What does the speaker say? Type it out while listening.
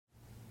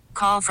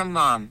Call from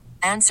mom.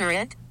 Answer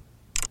it.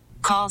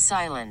 Call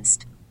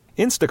silenced.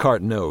 Instacart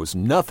knows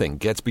nothing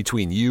gets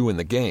between you and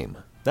the game.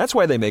 That's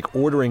why they make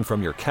ordering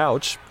from your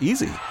couch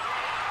easy.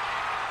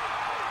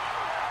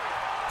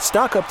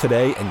 Stock up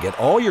today and get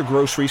all your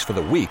groceries for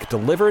the week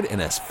delivered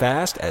in as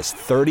fast as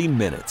 30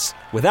 minutes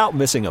without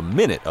missing a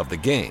minute of the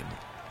game.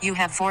 You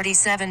have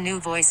 47 new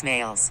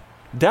voicemails.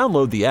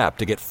 Download the app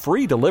to get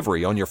free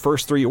delivery on your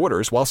first 3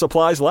 orders while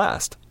supplies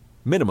last.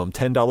 Minimum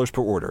 $10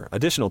 per order.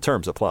 Additional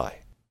terms apply.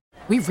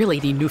 We really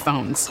need new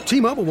phones.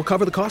 T-Mobile will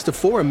cover the cost of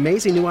 4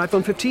 amazing new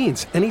iPhone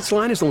 15s, and each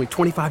line is only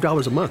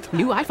 $25 a month.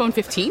 New iPhone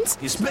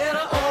 15s? It's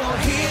better over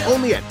here.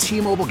 Only at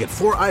T-Mobile, get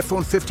 4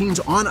 iPhone 15s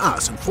on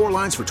us and 4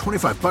 lines for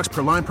 $25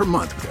 per line per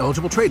month with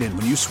eligible trade-in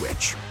when you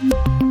switch.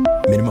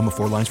 Minimum of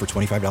 4 lines for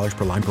 $25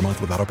 per line per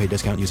month with autopay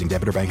discount using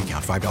debit or bank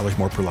account. $5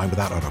 more per line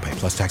without autopay,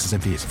 plus taxes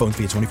and fees. Phone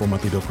fee at 24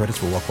 monthly bill credits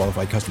for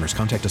well-qualified customers.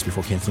 Contact us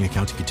before canceling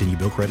account to continue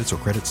bill credits or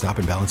credit stop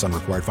and balance on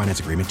required finance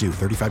agreement due.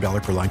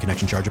 $35 per line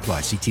connection charge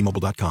applies. See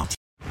T-Mobile.com.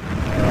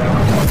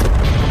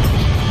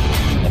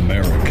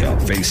 America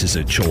faces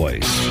a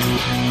choice.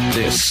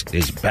 This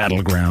is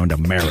Battleground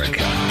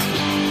America.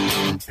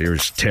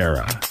 Here's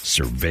Tara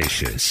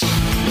Servatius.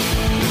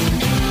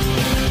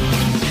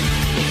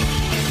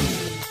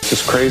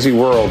 This crazy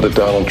world that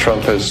Donald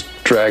Trump has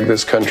dragged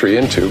this country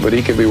into, but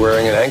he could be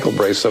wearing an ankle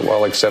bracelet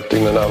while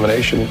accepting the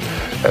nomination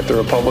at the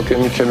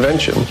Republican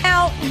convention.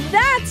 Now,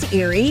 that's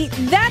eerie.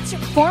 That's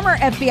former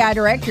FBI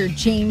Director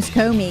James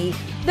Comey,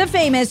 the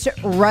famous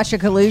Russia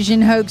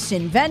collusion hoax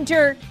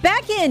inventor,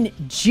 back in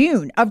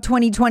June of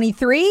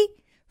 2023,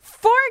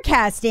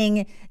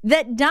 forecasting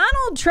that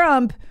Donald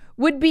Trump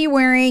would be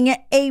wearing an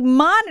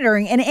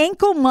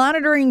ankle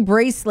monitoring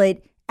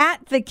bracelet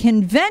at the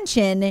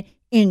convention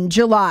in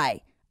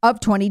July of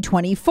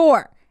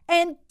 2024.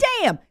 And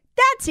damn,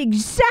 that's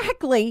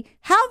exactly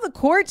how the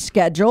court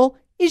schedule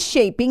is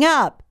shaping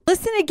up.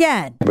 Listen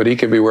again. But he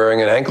could be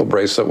wearing an ankle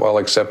bracelet while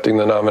accepting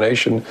the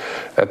nomination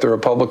at the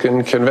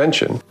Republican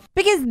convention.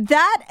 Because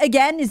that,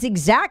 again, is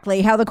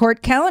exactly how the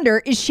court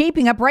calendar is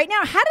shaping up right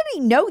now. How did he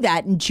know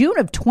that in June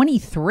of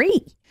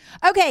 23?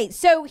 Okay,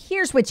 so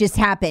here's what just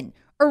happened.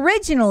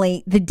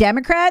 Originally, the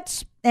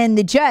Democrats and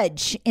the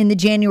judge in the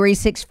January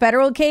 6th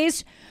federal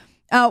case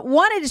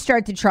wanted to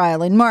start the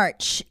trial in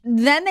March.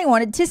 Then they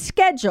wanted to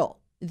schedule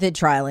the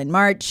trial in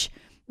March.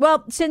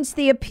 Well, since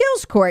the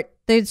appeals court,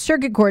 the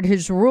circuit court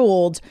has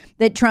ruled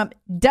that Trump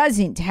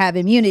doesn't have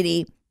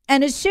immunity,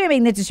 and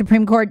assuming that the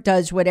Supreme Court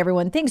does what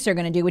everyone thinks they're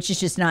going to do, which is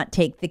just not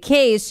take the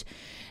case,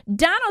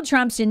 Donald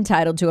Trump's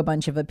entitled to a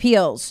bunch of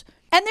appeals.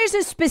 And there's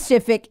a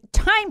specific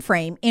time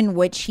frame in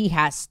which he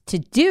has to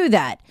do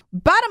that.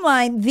 Bottom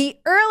line, the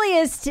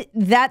earliest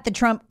that the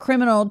Trump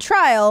criminal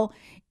trial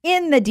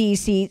in the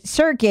D.C.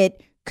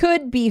 circuit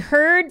could be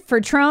heard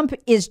for Trump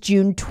is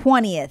June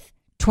 20th.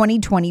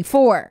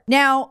 2024.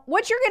 Now,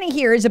 what you're going to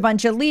hear is a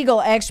bunch of legal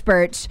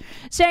experts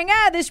saying,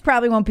 this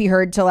probably won't be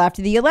heard till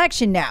after the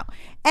election now.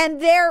 And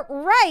they're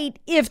right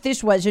if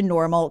this was a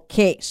normal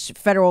case.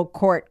 Federal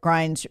court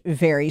grinds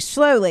very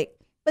slowly.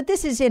 But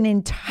this is an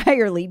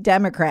entirely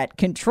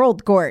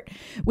Democrat-controlled court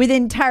with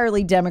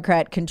entirely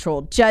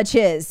Democrat-controlled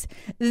judges.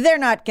 They're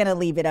not going to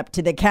leave it up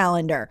to the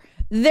calendar.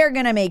 They're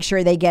going to make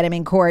sure they get him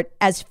in court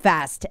as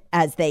fast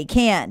as they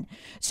can.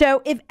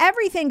 So if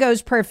everything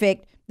goes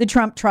perfect, the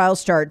Trump trial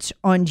starts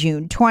on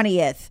June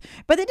 20th.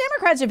 But the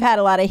Democrats have had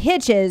a lot of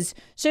hitches,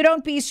 so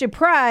don't be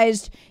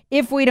surprised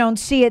if we don't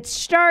see it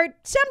start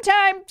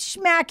sometime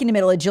smack in the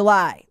middle of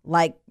July,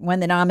 like when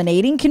the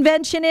nominating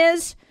convention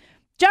is.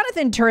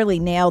 Jonathan Turley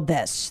nailed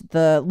this,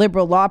 the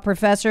liberal law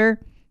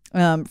professor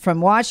from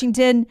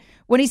Washington,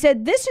 when he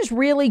said this is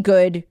really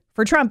good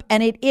for Trump,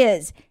 and it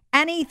is.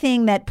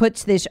 Anything that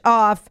puts this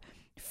off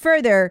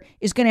further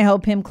is going to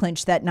help him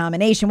clinch that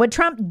nomination. What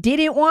Trump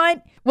didn't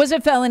want was a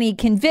felony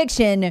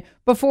conviction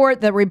before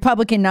the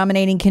Republican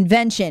nominating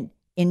convention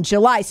in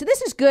July. So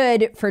this is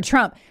good for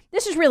Trump.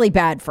 This is really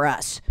bad for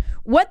us.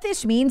 What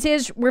this means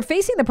is we're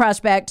facing the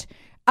prospect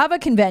of a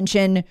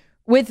convention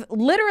with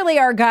literally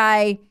our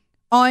guy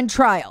on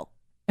trial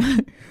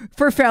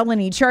for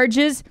felony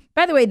charges.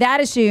 By the way,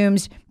 that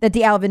assumes that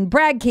the Alvin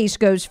Bragg case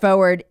goes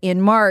forward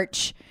in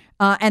March,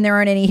 and there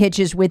aren't any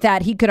hitches with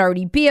that. He could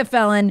already be a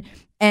felon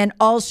and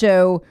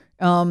also,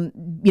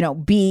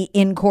 be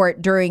in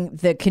court during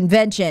the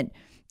convention.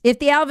 If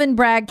the Alvin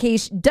Bragg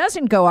case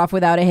doesn't go off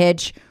without a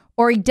hitch,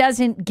 or he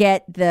doesn't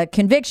get the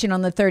conviction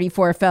on the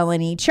 34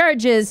 felony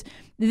charges,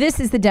 this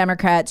is the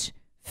Democrats'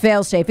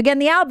 failsafe. Again,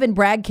 the Alvin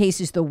Bragg case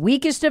is the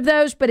weakest of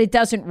those, but it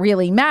doesn't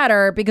really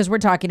matter because we're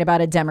talking about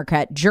a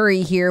Democrat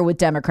jury here with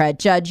Democrat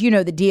judge. You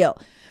know the deal.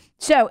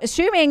 So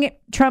assuming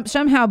Trump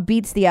somehow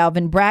beats the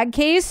Alvin Bragg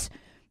case,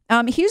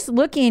 he's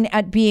looking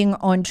at being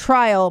on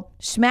trial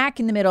smack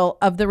in the middle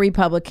of the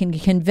Republican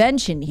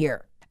convention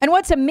here. And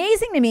what's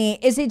amazing to me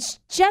is it's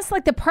just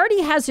like the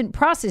party hasn't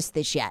processed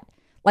this yet.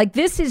 Like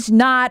this is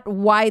not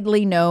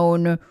widely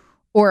known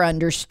or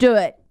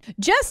understood.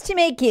 Just to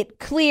make it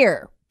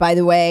clear, by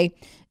the way,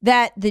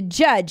 that the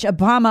judge,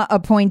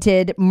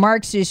 Obama-appointed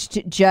Marxist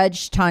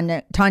judge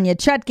Tanya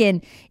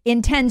Chutkan,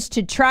 intends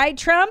to try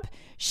Trump.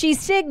 She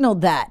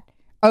signaled that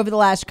over the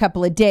last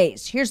couple of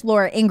days. Here's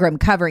Laura Ingraham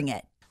covering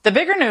it. The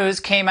bigger news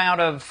came out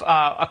of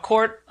a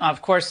court,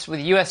 of course,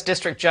 with U.S.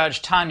 District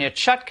Judge Tanya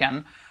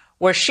Chutkan,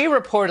 where she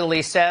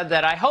reportedly said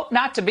that I hope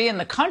not to be in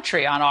the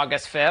country on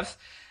August 5th.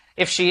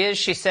 If she is,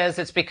 she says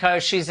it's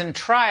because she's in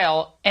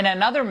trial in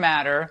another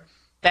matter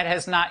that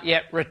has not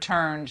yet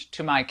returned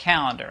to my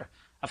calendar.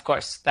 Of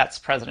course, that's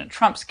President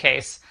Trump's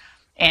case.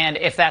 And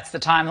if that's the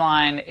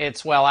timeline,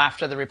 it's well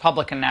after the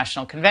Republican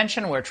National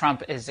Convention, where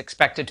Trump is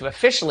expected to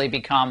officially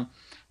become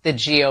the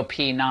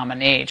GOP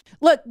nominee.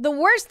 Look, the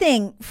worst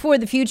thing for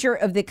the future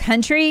of the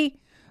country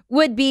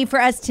would be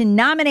for us to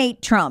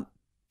nominate Trump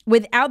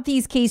without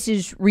these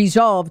cases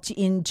resolved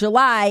in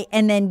July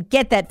and then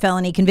get that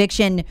felony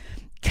conviction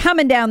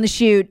coming down the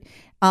chute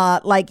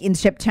like in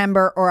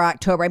September or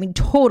October. I mean,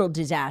 total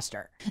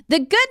disaster. The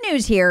good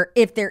news here,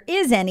 if there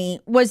is any,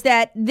 was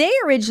that they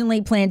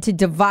originally planned to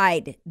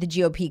divide the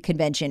GOP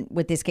convention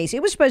with this case.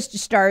 It was supposed to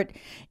start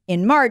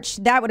in March.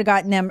 That would have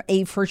gotten them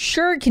a for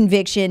sure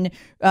conviction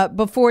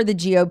before the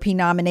GOP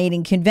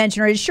nominating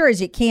convention, or as sure as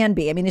it can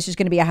be. I mean, this is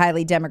going to be a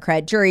highly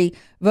Democrat jury,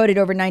 voted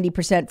over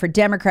 90% for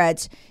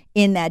Democrats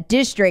in that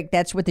district.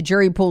 That's what the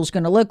jury pool is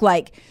going to look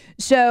like.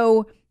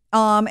 So,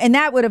 and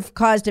that would have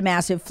caused a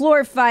massive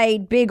floor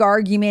fight, big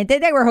argument.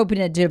 They were hoping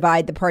to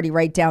divide the party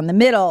right down the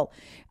middle.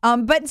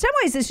 But in some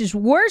ways, this is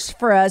worse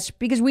for us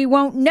because we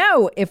won't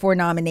know if we're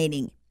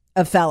nominating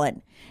a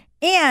felon.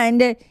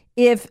 And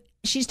if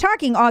she's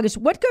talking August,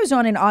 what goes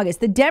on in August?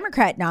 The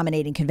Democrat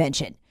nominating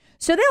convention.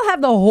 So they'll have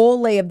the whole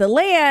lay of the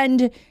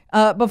land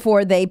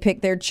before they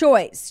pick their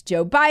choice.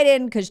 Joe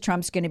Biden, because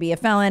Trump's going to be a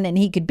felon and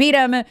he could beat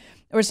him,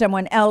 or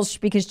someone else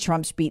because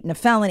Trump's beaten the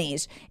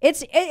felonies.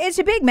 It's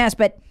a big mess,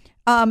 but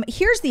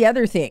here's the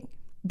other thing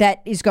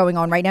that is going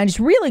on right now. And it's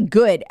really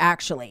good,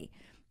 actually.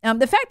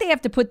 The fact they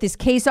have to put this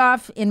case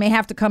off and may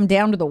have to come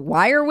down to the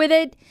wire with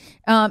it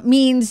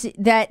means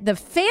that the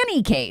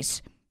Fannie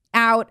case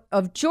out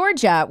of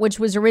Georgia, which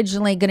was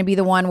originally going to be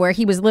the one where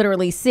he was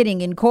literally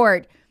sitting in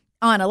court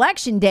on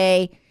Election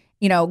Day,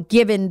 you know,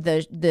 given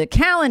the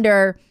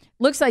calendar,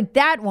 looks like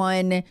that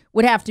one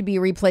would have to be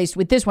replaced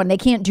with this one. They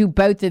can't do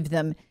both of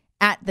them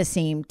at the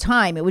same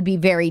time. It would be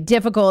very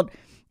difficult.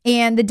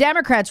 And the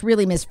Democrats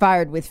really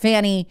misfired with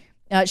Fannie.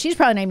 She's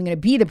probably not even going to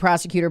be the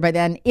prosecutor by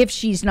then if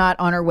she's not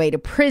on her way to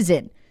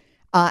prison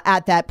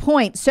at that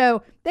point.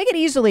 So they could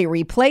easily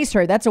replace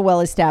her. That's a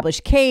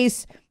well-established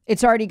case.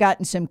 It's already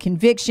gotten some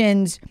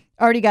convictions,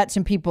 already got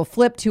some people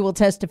flipped who will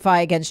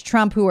testify against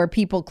Trump, who are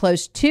people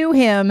close to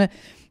him.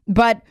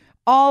 But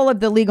all of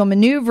the legal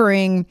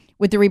maneuvering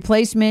with the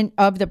replacement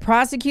of the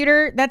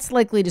prosecutor, that's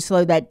likely to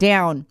slow that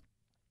down.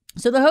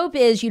 So the hope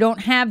is you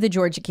don't have the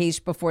Georgia case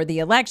before the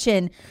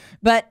election,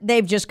 but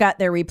they've just got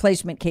their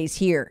replacement case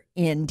here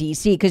in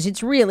D.C. because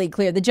it's really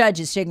clear. The judge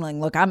is signaling,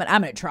 look, I'm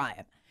going to try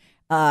him.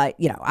 I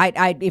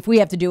if we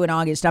have to do it in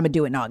August, I'm going to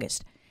do it in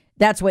August.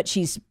 That's what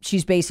she's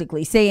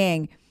basically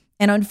saying.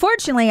 And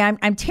unfortunately,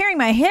 I'm tearing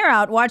my hair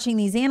out watching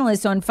these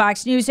analysts on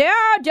Fox News say,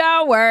 oh,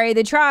 don't worry,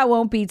 the trial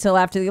won't be till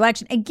after the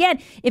election.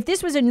 Again, if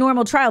this was a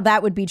normal trial,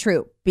 that would be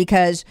true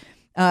because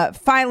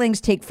filings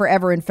take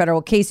forever in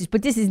federal cases,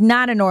 but this is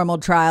not a normal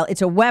trial.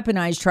 It's a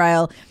weaponized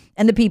trial,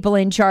 and the people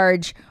in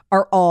charge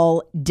are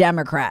all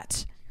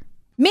Democrats.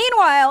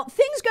 Meanwhile,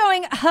 things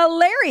going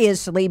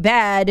hilariously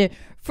bad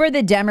for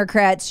the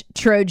Democrats'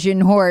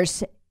 Trojan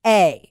horse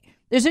A.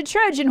 There's a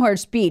Trojan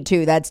horse B,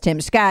 too. That's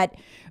Tim Scott.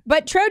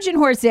 But Trojan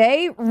horse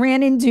A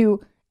ran into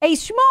a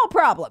small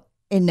problem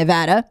in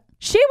Nevada.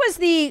 She was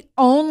the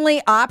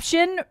only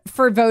option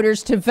for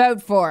voters to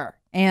vote for.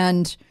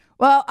 And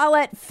well, I'll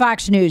let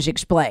Fox News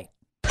explain.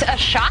 A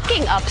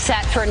shocking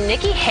upset for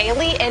Nikki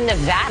Haley in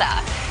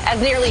Nevada,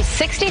 as nearly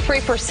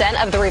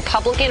 63% of the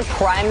Republican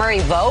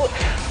primary vote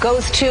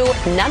goes to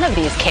none of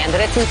these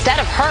candidates instead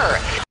of her.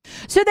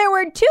 So there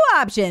were two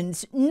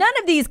options. None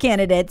of these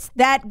candidates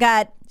that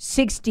got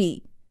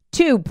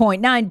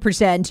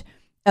 62.9%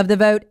 of the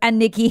vote, and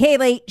Nikki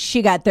Haley,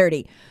 she got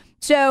 30.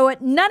 So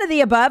none of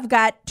the above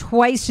got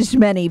twice as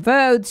many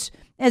votes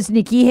as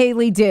Nikki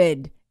Haley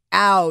did.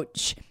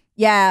 Ouch.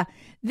 Yeah.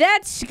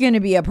 That's going to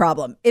be a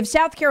problem. If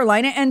South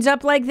Carolina ends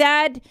up like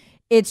that,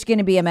 it's going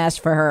to be a mess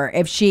for her.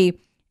 If she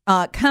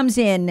comes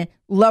in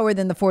lower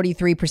than the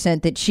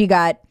 43% that she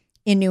got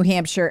in New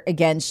Hampshire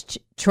against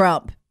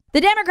Trump.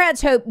 The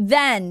Democrats hope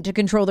then to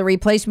control the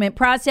replacement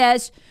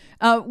process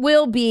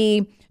will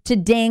be to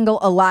dangle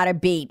a lot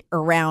of bait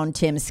around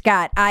Tim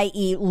Scott,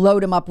 i.e.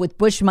 load him up with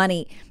Bush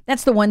money.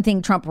 That's the one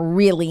thing Trump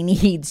really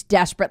needs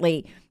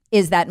desperately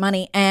is that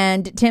money.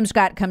 And Tim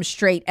Scott comes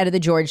straight out of the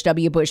George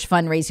W. Bush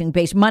fundraising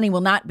base. Money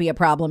will not be a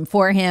problem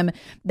for him.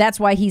 That's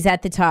why he's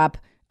at the top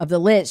of the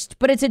list.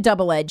 But it's a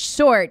double-edged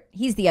sword.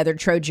 He's the other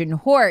Trojan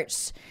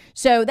horse.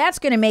 So that's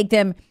going to make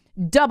them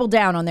double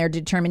down on their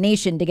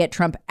determination to get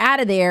Trump out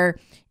of there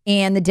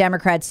and the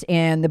Democrats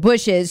and the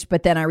Bushes.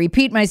 But then I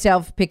repeat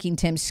myself, picking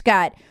Tim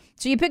Scott.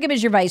 So you pick him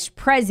as your vice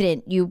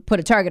president. You put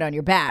a target on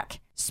your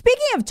back.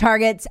 Speaking of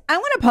targets, I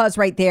want to pause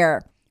right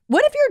there.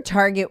 What if your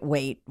target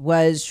weight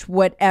was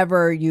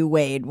whatever you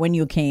weighed when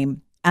you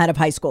came out of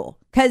high school?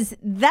 because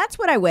that's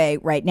what I weigh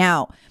right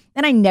now.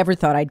 And I never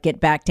thought I'd get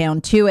back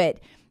down to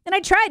it. And I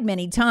tried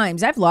many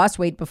times. I've lost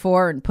weight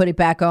before and put it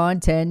back on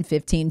 10,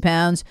 15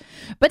 pounds.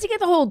 But to get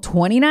the whole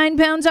 29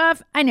 pounds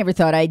off, I never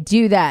thought I'd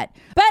do that.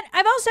 But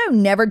I've also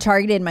never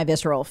targeted my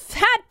visceral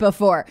fat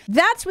before.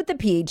 That's what the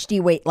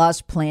PhD weight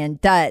loss plan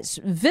does.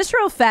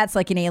 Visceral fat's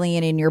like an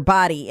alien in your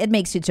body. It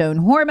makes its own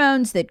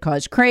hormones that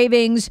cause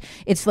cravings.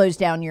 It slows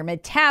down your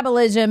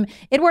metabolism.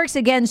 It works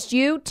against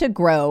you to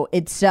grow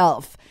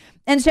itself.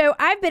 And so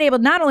I've been able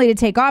not only to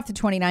take off the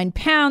 29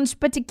 pounds,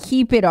 but to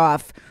keep it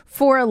off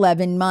for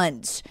 11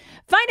 months.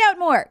 Find out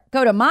more.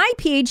 Go to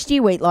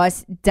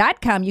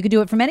myphdweightloss.com. You can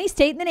do it from any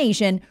state in the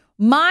nation.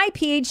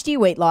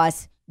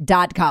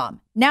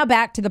 myphdweightloss.com. Now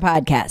back to the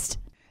podcast.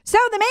 So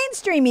the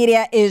mainstream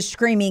media is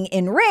screaming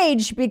in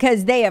rage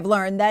because they have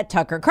learned that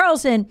Tucker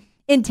Carlson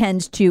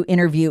intends to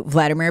interview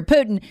Vladimir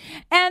Putin.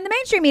 And the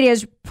mainstream media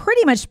is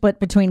pretty much split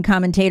between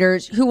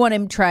commentators who want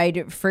him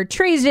tried for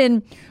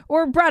treason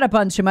or brought up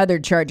on some other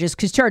charges,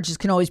 because charges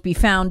can always be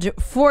found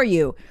for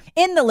you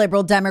in the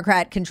liberal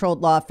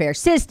Democrat-controlled lawfare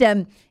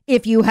system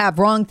if you have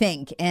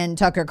wrongthink. And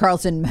Tucker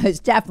Carlson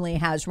most definitely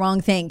has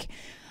wrongthink.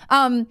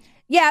 So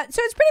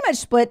it's pretty much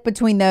split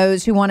between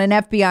those who want an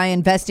FBI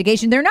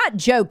investigation. They're not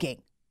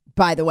joking,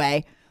 by the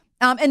way,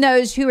 and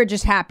those who are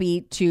just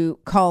happy to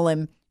call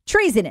him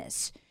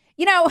treasonous.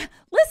 You know,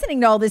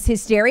 listening to all this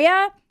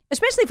hysteria,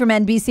 especially from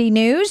NBC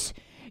News,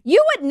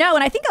 you would know,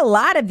 and I think a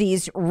lot of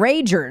these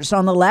ragers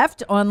on the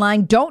left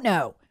online don't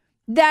know,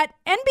 that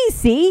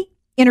NBC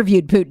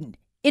interviewed Putin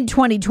in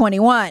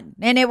 2021,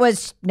 and it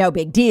was no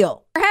big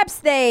deal.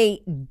 Perhaps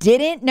they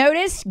didn't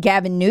notice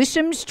Gavin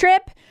Newsom's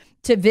trip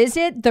to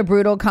visit the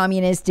brutal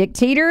communist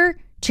dictator,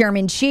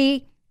 Chairman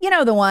Xi. You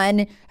know, the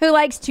one who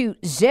likes to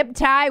zip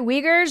tie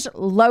Uyghurs,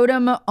 load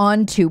them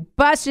onto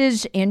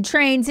buses and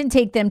trains and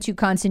take them to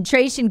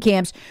concentration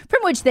camps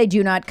from which they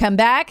do not come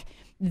back.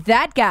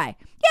 That guy.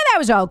 Yeah, that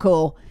was all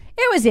cool.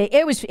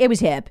 It was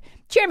hip.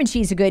 Chairman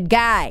Xi's a good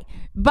guy.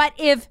 But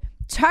if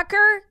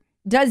Tucker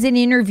does an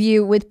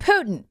interview with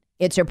Putin,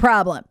 it's a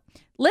problem.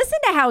 Listen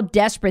to how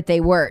desperate they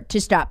were to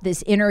stop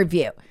this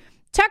interview.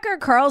 Tucker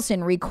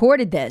Carlson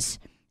recorded this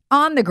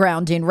on the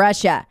ground in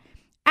Russia.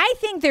 I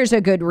think there's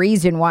a good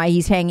reason why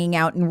he's hanging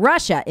out in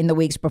Russia in the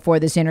weeks before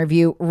this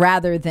interview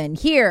rather than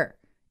here,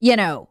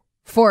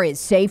 for his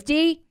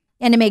safety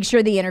and to make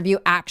sure the interview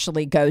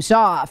actually goes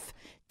off.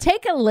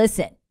 Take a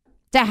listen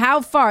to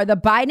how far the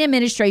Biden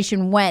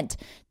administration went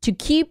to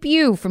keep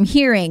you from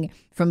hearing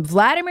from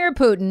Vladimir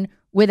Putin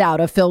without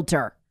a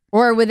filter,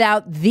 or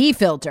without the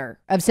filter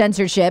of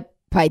censorship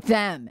by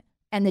them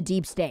and the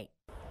deep state.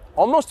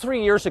 Almost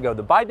 3 years ago,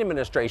 the Biden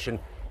administration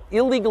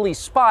illegally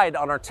spied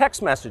on our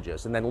text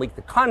messages and then leaked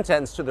the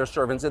contents to their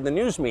servants in the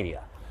news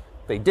media.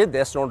 They did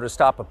this in order to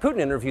stop a Putin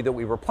interview that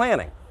we were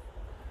planning.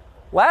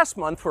 Last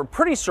month, we're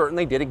pretty certain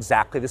they did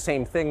exactly the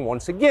same thing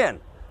once again,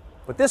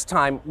 but this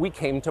time we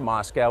came to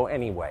Moscow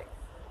anyway.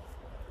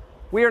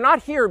 We are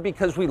not here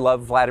because we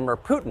love Vladimir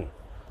Putin.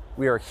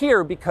 We are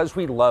here because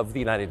we love the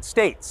United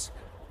States,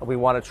 and we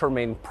want it to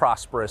remain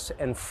prosperous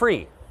and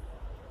free.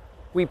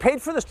 We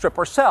paid for this trip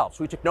ourselves.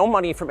 We took no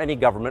money from any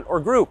government or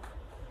group,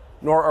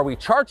 nor are we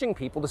charging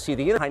people to see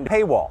the behind the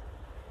paywall.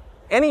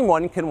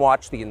 Anyone can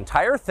watch the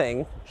entire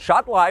thing,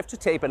 shot live to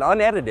tape and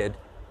unedited,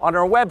 on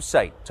our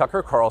website,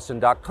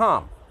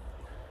 tuckercarlson.com.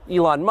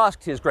 Elon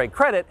Musk, to his great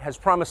credit, has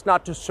promised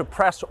not to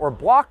suppress or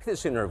block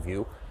this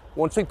interview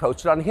once we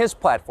post it on his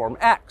platform,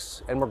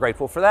 X, and we're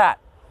grateful for that.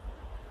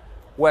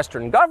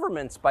 Western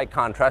governments, by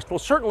contrast, will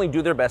certainly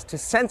do their best to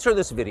censor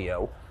this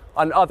video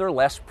on other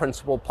less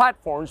principled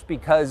platforms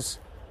because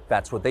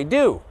that's what they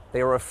do.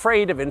 They are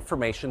afraid of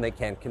information they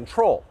can't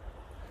control.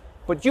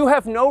 But you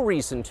have no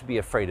reason to be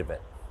afraid of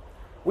it.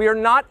 We are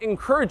not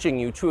encouraging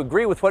you to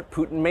agree with what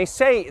Putin may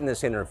say in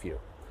this interview,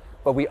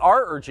 but we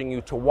are urging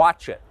you to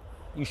watch it.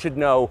 You should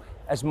know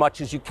as much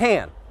as you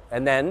can.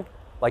 And then,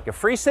 like a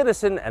free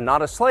citizen and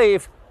not a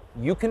slave,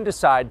 you can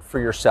decide for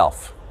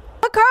yourself.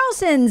 What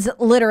Carlson's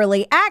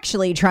literally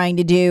actually trying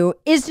to do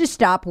is to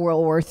stop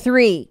World War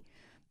III.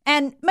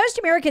 And most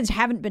Americans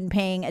haven't been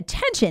paying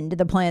attention to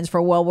the plans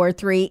for World War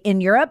III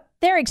in Europe.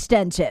 They're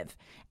extensive.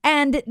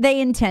 And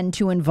they intend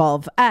to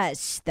involve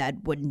us.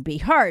 That wouldn't be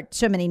hard.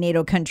 So many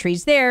NATO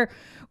countries there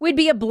would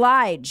be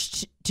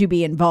obliged to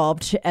be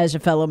involved as a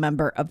fellow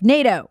member of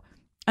NATO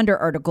under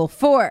Article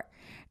 4.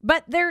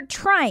 But they're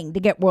trying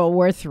to get World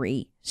War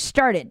III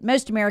started.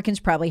 Most Americans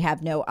probably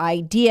have no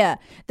idea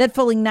that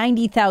fully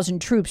 90,000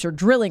 troops are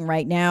drilling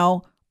right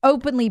now,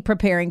 openly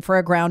preparing for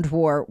a ground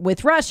war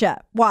with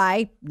Russia.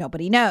 Why?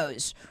 Nobody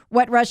knows.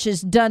 What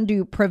Russia's done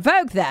to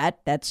provoke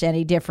that's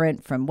any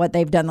different from what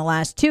they've done the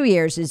last 2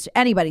 years, is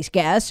anybody's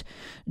guess.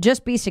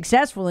 Just be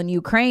successful in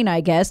Ukraine,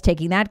 I guess,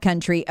 taking that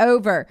country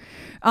over.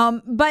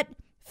 But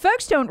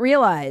folks don't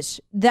realize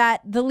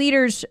that the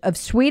leaders of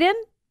Sweden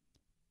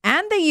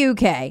and the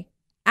UK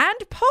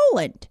and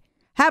Poland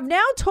have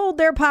now told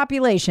their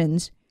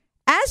populations,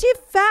 as a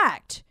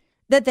fact,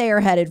 that they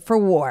are headed for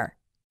war.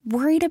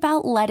 Worried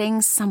about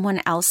letting someone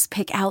else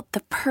pick out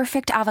the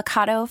perfect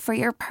avocado for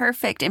your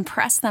perfect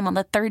impress them on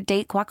the third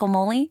date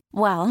guacamole?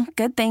 Well,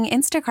 good thing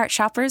Instacart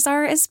shoppers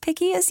are as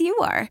picky as you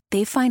are.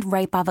 They find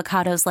ripe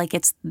avocados like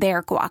it's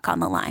their guac on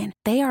the line.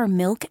 They are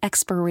milk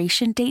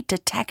expiration date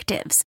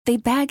detectives. They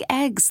bag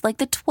eggs like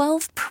the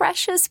 12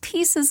 precious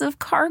pieces of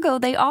cargo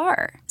they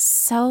are.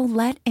 So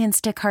let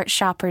Instacart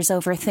shoppers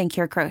overthink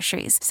your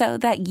groceries so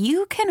that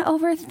you can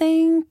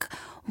overthink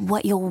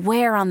what you'll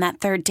wear on that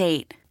third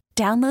date.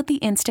 Download the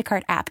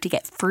Instacart app to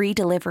get free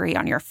delivery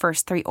on your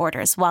first 3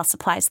 orders while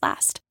supplies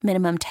last.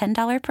 Minimum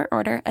 $10 per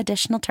order.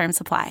 Additional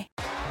terms apply.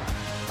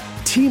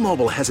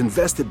 T-Mobile has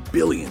invested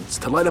billions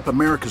to light up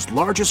America's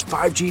largest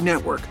 5G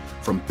network,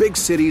 from big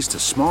cities to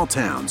small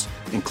towns,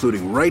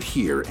 including right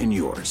here in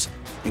yours.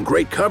 And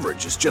great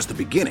coverage is just the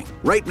beginning.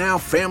 Right now,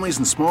 families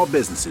and small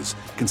businesses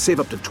can save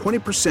up to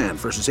 20%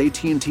 versus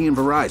AT&T and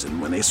Verizon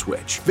when they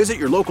switch. Visit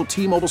your local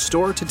T-Mobile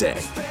store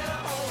today.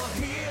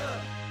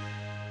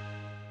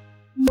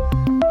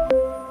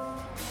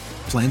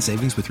 Plan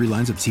savings with 3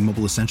 lines of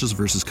T-Mobile Essentials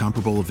versus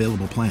comparable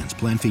available plans.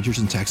 Plan features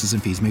and taxes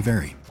and fees may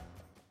vary.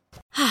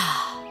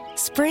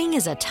 Spring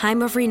is a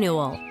time of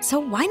renewal, so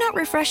why not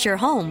refresh your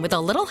home with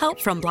a little help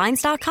from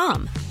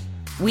Blinds.com?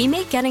 We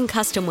make getting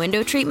custom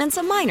window treatments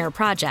a minor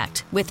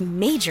project with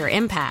major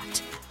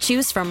impact.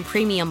 Choose from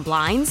premium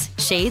blinds,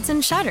 shades,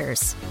 and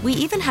shutters. We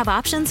even have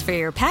options for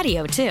your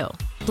patio, too.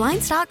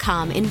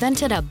 Blinds.com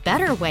invented a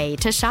better way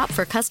to shop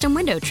for custom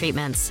window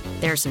treatments.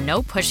 There's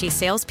no pushy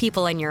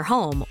salespeople in your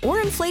home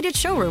or inflated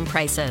showroom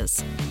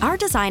prices. Our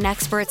design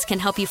experts can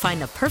help you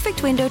find the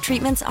perfect window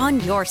treatments on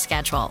your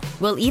schedule.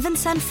 We'll even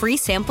send free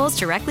samples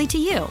directly to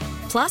you.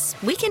 Plus,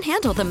 we can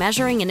handle the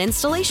measuring and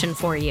installation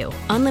for you.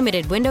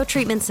 Unlimited window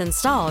treatments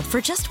installed for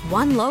just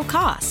one low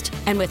cost.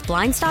 And with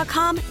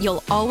Blinds.com,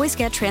 you'll always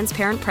get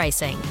transparent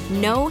pricing.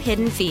 No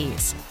hidden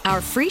fees. Our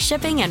free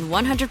shipping and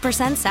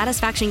 100%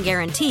 satisfaction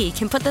guarantee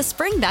can put the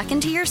spring back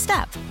into your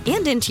step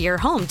and into your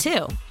home,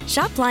 too.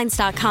 Shop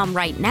Blinds.com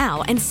right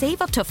now and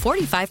save up to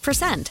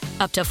 45%.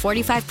 Up to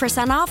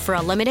 45% off for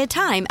a limited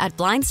time at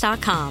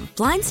Blinds.com.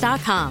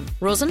 Blinds.com.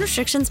 Rules and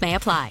restrictions may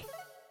apply.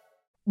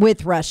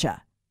 With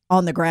Russia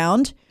on the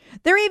ground,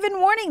 they're even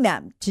warning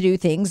them to do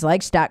things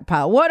like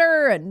stockpile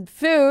water and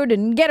food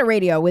and get a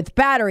radio with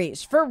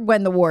batteries for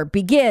when the war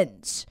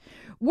begins.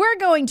 We're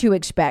going to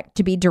expect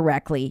to be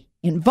directly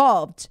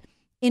involved.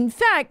 In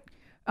fact,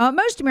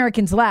 most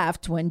Americans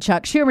laughed when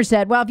Chuck Schumer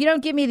said, well, if you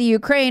don't give me the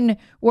Ukraine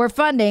war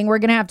funding, we're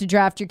going to have to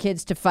draft your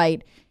kids to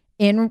fight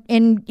in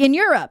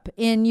Europe,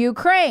 in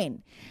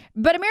Ukraine.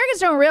 But Americans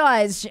don't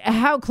realize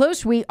how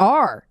close we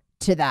are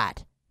to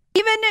that.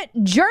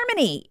 Even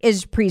Germany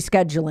is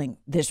pre-scheduling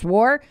this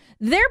war.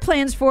 Their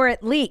plans for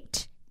it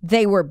leaked.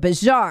 They were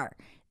bizarre.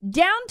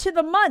 Down to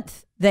the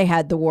month they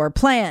had the war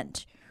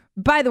planned.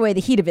 By the way, the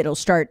heat of it will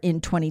start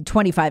in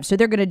 2025. So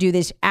they're going to do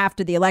this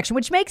after the election,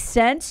 which makes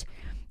sense.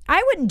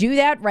 I wouldn't do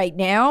that right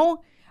now.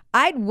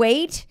 I'd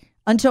wait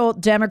until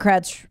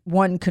Democrats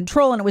won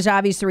control and it was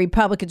obvious the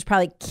Republicans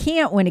probably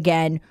can't win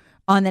again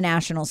on the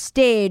national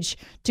stage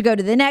to go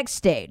to the next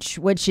stage,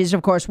 which is,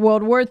 of course,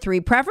 World War III,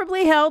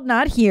 preferably held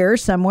not here,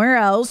 somewhere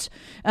else,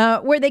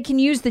 where they can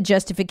use the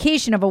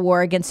justification of a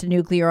war against a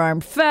nuclear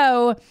armed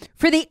foe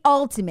for the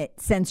ultimate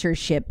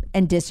censorship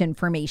and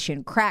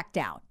disinformation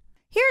crackdown.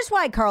 Here's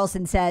why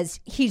Carlson says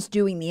he's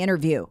doing the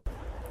interview.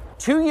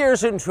 2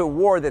 years into a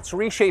war that's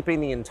reshaping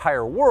the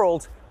entire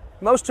world,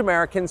 most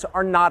Americans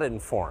are not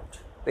informed.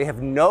 They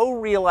have no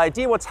real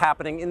idea what's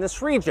happening in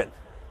this region,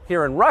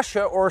 here in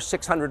Russia or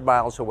 600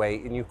 miles away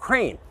in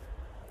Ukraine.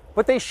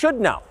 But they should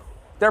know.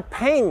 They're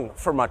paying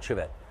for much of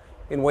it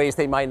in ways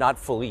they might not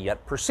fully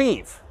yet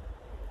perceive.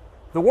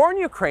 The war in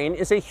Ukraine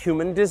is a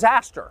human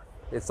disaster.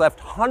 It's left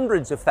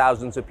hundreds of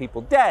thousands of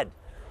people dead,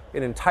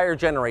 an entire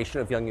generation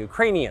of young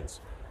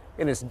Ukrainians,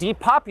 and it's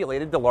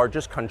depopulated the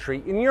largest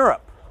country in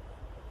Europe.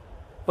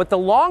 But the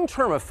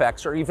long-term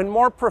effects are even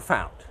more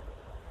profound.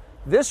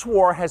 This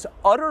war has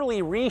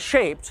utterly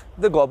reshaped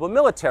the global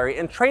military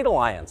and trade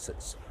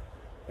alliances,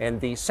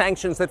 and the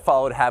sanctions that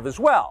followed have as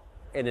well.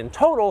 And in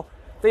total,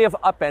 they have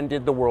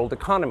upended the world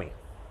economy.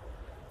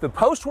 The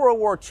post-World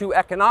War II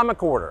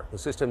economic order, the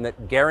system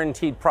that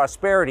guaranteed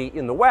prosperity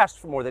in the West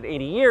for more than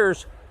 80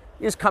 years,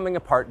 is coming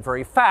apart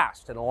very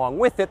fast, and along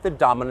with it, the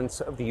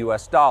dominance of the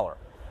US dollar.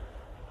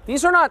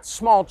 These are not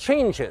small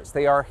changes.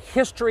 They are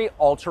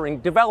history-altering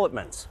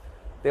developments.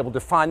 They will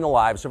define the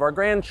lives of our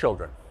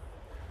grandchildren.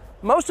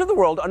 Most of the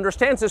world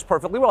understands this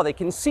perfectly well. They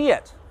can see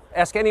it.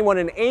 Ask anyone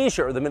in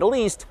Asia or the Middle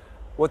East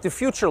what the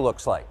future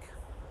looks like.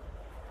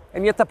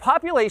 And yet the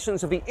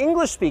populations of the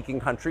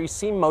English-speaking countries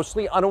seem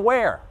mostly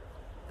unaware.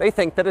 They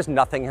think that as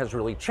nothing has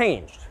really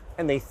changed.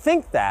 And they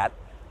think that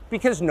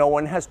because no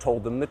one has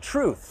told them the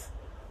truth.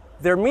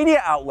 Their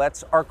media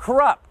outlets are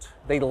corrupt.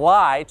 They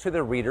lie to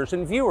their readers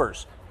and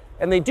viewers.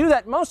 And they do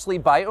that mostly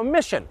by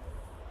omission.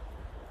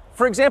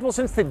 For example,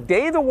 since the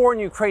day the war in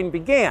Ukraine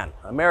began,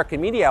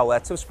 American media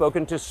outlets have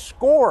spoken to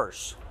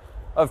scores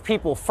of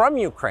people from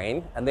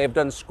Ukraine, and they have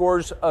done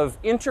scores of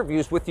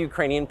interviews with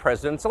Ukrainian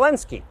President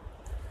Zelensky.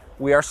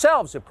 We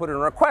ourselves have put in a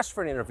request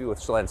for an interview with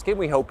Zelensky, and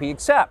we hope he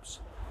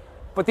accepts.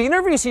 But the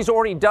interviews he's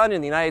already done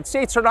in the United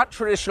States are not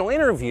traditional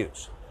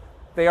interviews.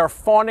 They are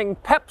fawning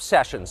pep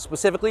sessions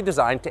specifically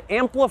designed to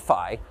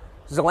amplify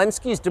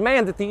Zelensky's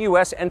demand that the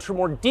U.S. enter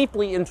more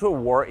deeply into a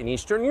war in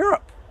Eastern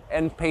Europe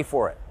and pay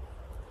for it.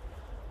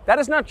 That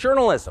is not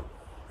journalism.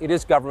 It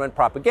is government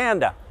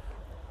propaganda.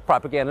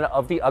 Propaganda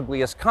of the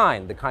ugliest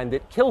kind, the kind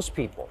that kills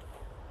people.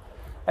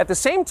 At the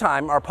same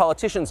time, our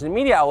politicians and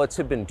media outlets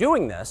have been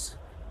doing this,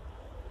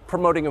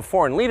 promoting a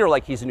foreign leader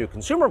like he's a new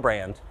consumer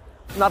brand.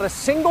 Not a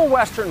single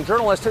Western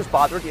journalist has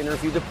bothered to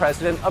interview the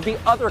president of the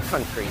other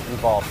country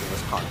involved in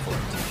this conflict,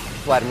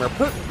 Vladimir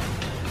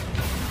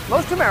Putin.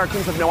 Most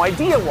Americans have no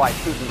idea why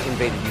Putin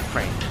invaded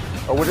Ukraine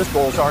or what his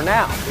goals are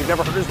now. They've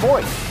never heard his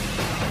voice.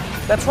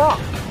 That's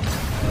wrong.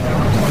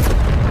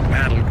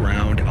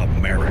 Battleground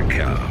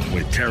America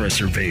with Tara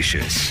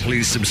Servatius.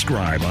 Please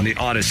subscribe on the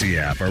Odyssey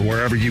app or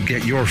wherever you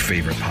get your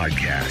favorite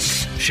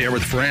podcasts. Share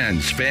with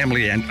friends,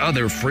 family, and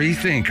other free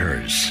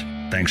thinkers.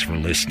 Thanks for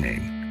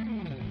listening.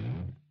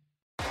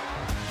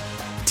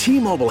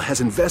 T-Mobile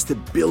has invested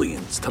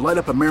billions to light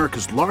up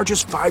America's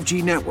largest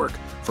 5G network,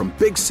 from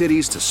big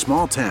cities to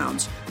small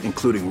towns,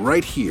 including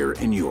right here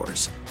in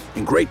yours.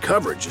 And great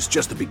coverage is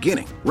just the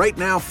beginning. Right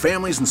now,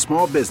 families and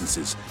small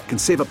businesses can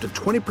save up to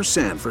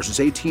 20% versus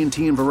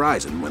AT&T and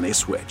Verizon when they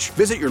switch.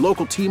 Visit your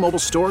local T-Mobile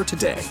store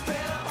today.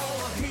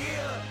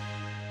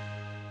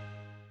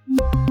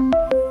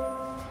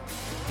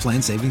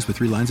 Plan savings with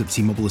 3 lines of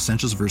T-Mobile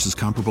Essentials versus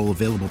comparable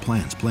available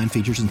plans. Plan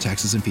features and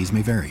taxes and fees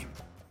may vary.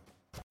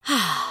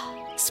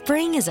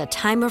 Spring is a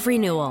time of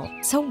renewal,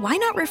 so why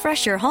not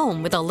refresh your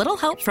home with a little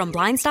help from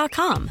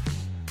Blinds.com?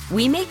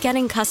 We make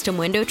getting custom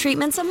window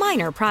treatments a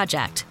minor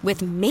project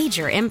with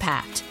major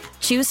impact.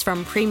 Choose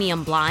from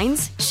premium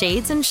blinds,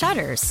 shades, and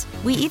shutters.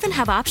 We even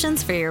have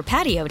options for your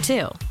patio,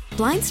 too.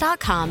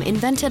 Blinds.com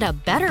invented a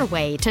better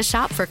way to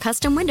shop for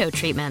custom window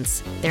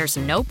treatments. There's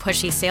no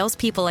pushy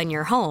salespeople in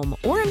your home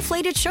or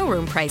inflated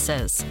showroom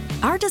prices.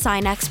 Our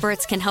design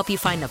experts can help you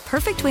find the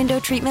perfect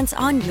window treatments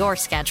on your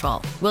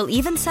schedule. We'll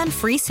even send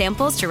free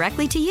samples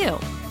directly to you.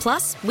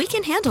 Plus, we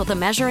can handle the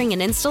measuring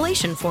and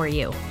installation for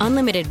you.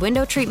 Unlimited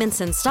window treatments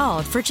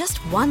installed for just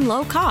one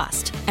low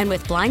cost. And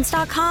with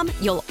Blinds.com,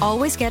 you'll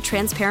always get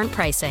transparent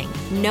pricing.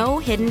 No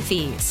hidden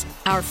fees.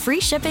 Our free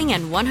shipping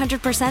and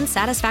 100%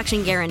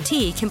 satisfaction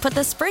guarantee can put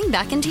the spring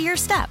back into your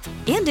step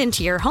and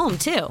into your home,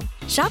 too.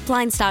 Shop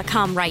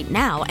Blinds.com right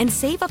now and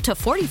save up to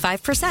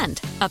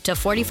 45%. Up to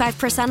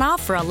 45%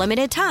 off for a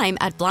limited time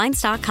at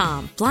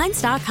Blinds.com.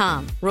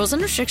 Blinds.com. Rules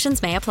and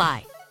restrictions may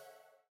apply.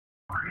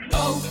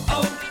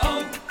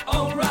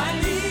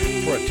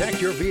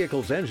 Protect your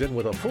vehicle's engine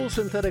with a full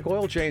synthetic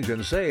oil change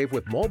and save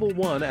with Mobile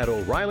One at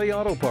O'Reilly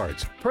Auto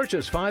Parts.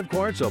 Purchase 5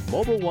 quarts of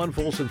Mobile One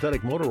full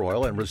synthetic motor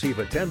oil and receive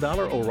a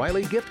 $10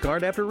 O'Reilly gift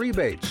card after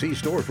rebate. See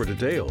store for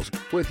details.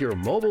 With your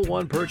Mobile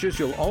One purchase,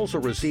 you'll also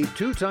receive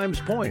 2 times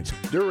points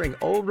during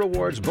O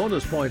Rewards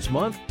Bonus Points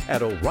Month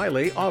at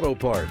O'Reilly Auto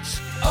Parts.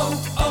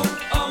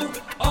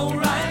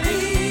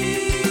 O'Reilly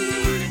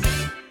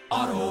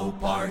Auto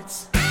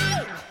Parts.